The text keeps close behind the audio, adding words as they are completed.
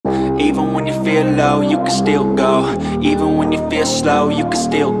when you feel low, you can still go. Even when you feel slow, you can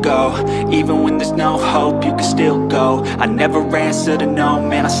still go. Even when there's no hope, you can still go. I never answer to no,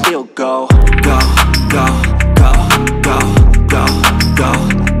 man, I still go. Go, go, go, go, go, go,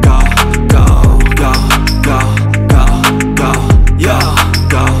 go, go, go, go, go, go, yo,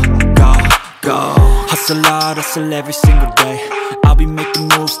 go, go, go. Hustle hard, hustle every single day. I'll be making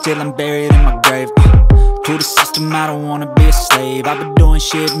moves till I'm buried in my grave. To the system, I don't wanna be a slave. I've been doing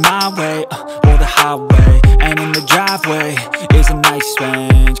shit my way, or the highway. And in the driveway is a nice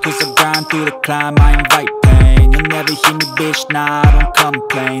range, cause I grind through the climb, I invite pain. You'll never hear me, bitch, nah, I don't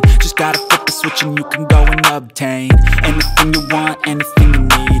complain. Just gotta flip the switch and you can go and obtain anything you want, anything you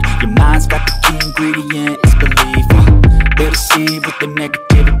need. Your mind's got the key ingredient, it's belief. They'll deceive with the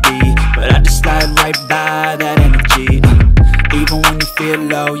negativity, but I just slide right by that energy. Even when you feel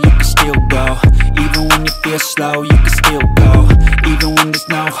low, you can still go. Even when you feel slow, you can still go. Even when there's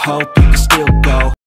no hope, you can still go.